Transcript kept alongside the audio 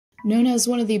Known as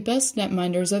one of the best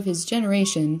netminders of his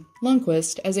generation,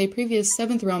 Lundqvist, as a previous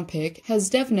 7th-round pick, has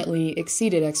definitely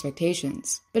exceeded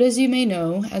expectations. But as you may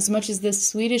know, as much as this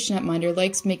Swedish netminder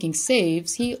likes making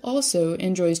saves, he also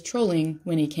enjoys trolling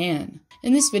when he can.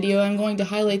 In this video, I'm going to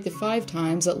highlight the 5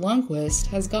 times that Lundqvist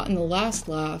has gotten the last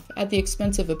laugh at the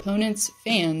expense of opponents,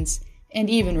 fans, and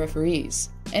even referees.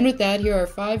 And with that, here are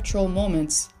 5 troll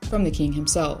moments from the king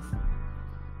himself.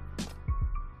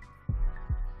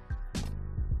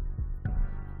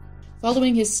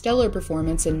 Following his stellar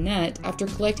performance in net after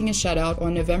collecting a shutout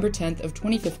on November 10th of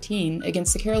 2015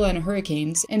 against the Carolina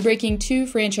Hurricanes and breaking 2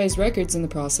 franchise records in the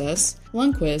process,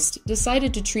 Lundqvist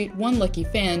decided to treat one lucky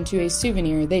fan to a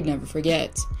souvenir they'd never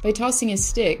forget, by tossing his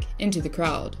stick into the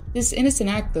crowd. This innocent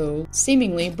act, though,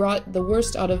 seemingly brought the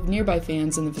worst out of nearby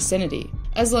fans in the vicinity,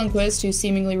 as Lundqvist, who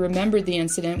seemingly remembered the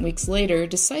incident weeks later,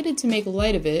 decided to make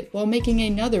light of it while making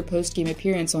another post-game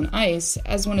appearance on ice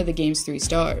as one of the game's 3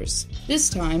 stars. This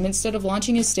time, instead of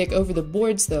launching his stick over the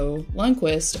boards though,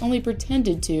 Lundqvist only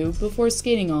pretended to before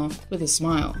skating off with a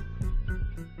smile.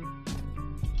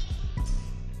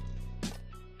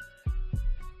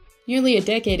 Nearly a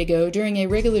decade ago, during a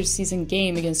regular season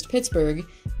game against Pittsburgh,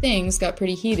 things got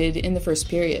pretty heated in the first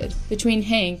period, between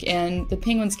Hank and the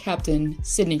Penguins captain,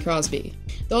 Sidney Crosby.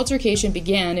 The altercation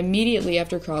began immediately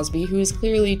after Crosby, who is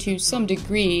clearly to some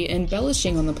degree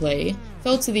embellishing on the play,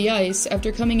 fell to the ice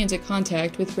after coming into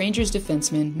contact with Rangers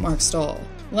defenseman Mark Stahl.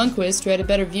 Lundqvist, who had a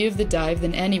better view of the dive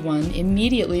than anyone,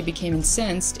 immediately became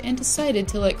incensed and decided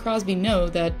to let Crosby know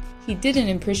that he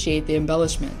didn't appreciate the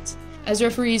embellishment. As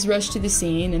referees rushed to the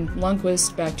scene and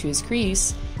Lundqvist back to his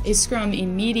crease, a scrum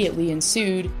immediately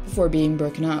ensued before being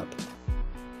broken up.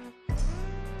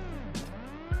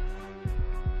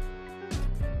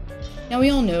 Now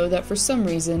we all know that for some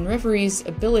reason, referees'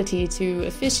 ability to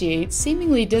officiate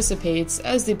seemingly dissipates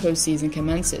as the postseason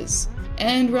commences.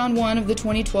 And round 1 of the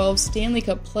 2012 Stanley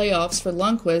Cup playoffs for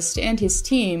Lundqvist and his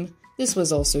team, this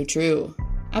was also true.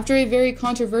 After a very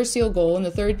controversial goal in the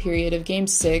 3rd period of Game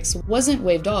 6 wasn't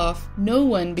waved off, no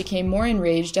one became more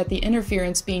enraged at the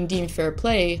interference being deemed fair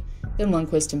play than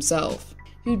Lundqvist himself,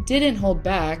 who didn't hold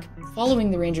back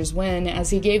following the Rangers' win as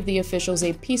he gave the officials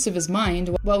a piece of his mind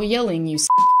while yelling, "You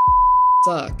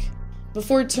suck,"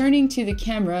 before turning to the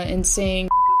camera and saying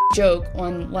 "joke"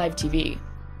 on live TV.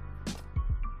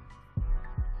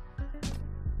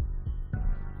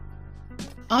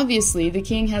 Obviously, the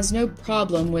king has no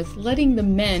problem with letting the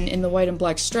men in the white and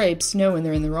black stripes know when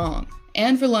they're in the wrong.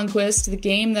 And for Lundqvist, the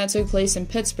game that took place in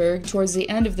Pittsburgh towards the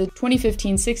end of the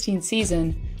 2015-16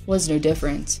 season was no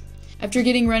different. After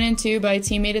getting run into by a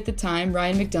teammate at the time,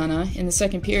 Ryan McDonough, in the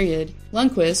 2nd period,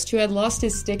 Lundqvist, who had lost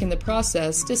his stick in the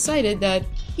process, decided that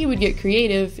he would get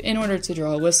creative in order to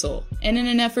draw a whistle. And in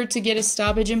an effort to get a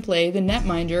stoppage in play, the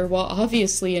netminder, while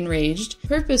obviously enraged,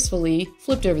 purposefully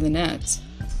flipped over the net.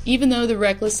 Even though the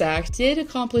reckless act did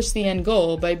accomplish the end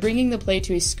goal by bringing the play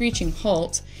to a screeching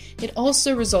halt, it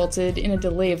also resulted in a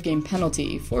delay of game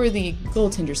penalty for the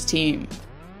goaltender's team.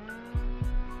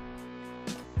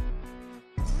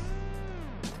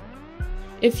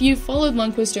 If you've followed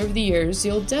Lundqvist over the years,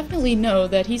 you'll definitely know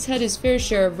that he's had his fair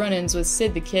share of run-ins with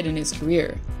Sid the Kid in his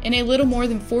career. In a little more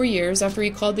than 4 years after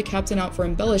he called the captain out for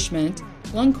embellishment,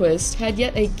 Lundqvist had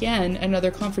yet again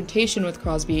another confrontation with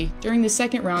Crosby during the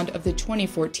 2nd round of the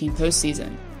 2014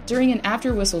 postseason. During an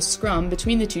after-whistle scrum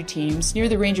between the 2 teams near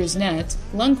the Rangers' net,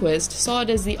 Lundqvist saw it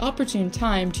as the opportune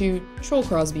time to troll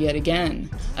Crosby yet again.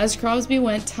 As Crosby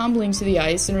went tumbling to the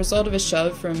ice in result of a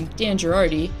shove from Dan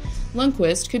Girardi,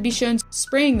 Lundqvist could be shown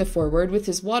spraying the forward with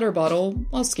his water bottle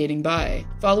while skating by.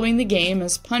 Following the game,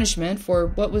 as punishment for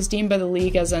what was deemed by the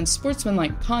league as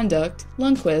unsportsmanlike conduct,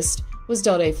 Lundqvist was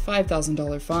dealt a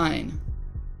 $5,000 fine.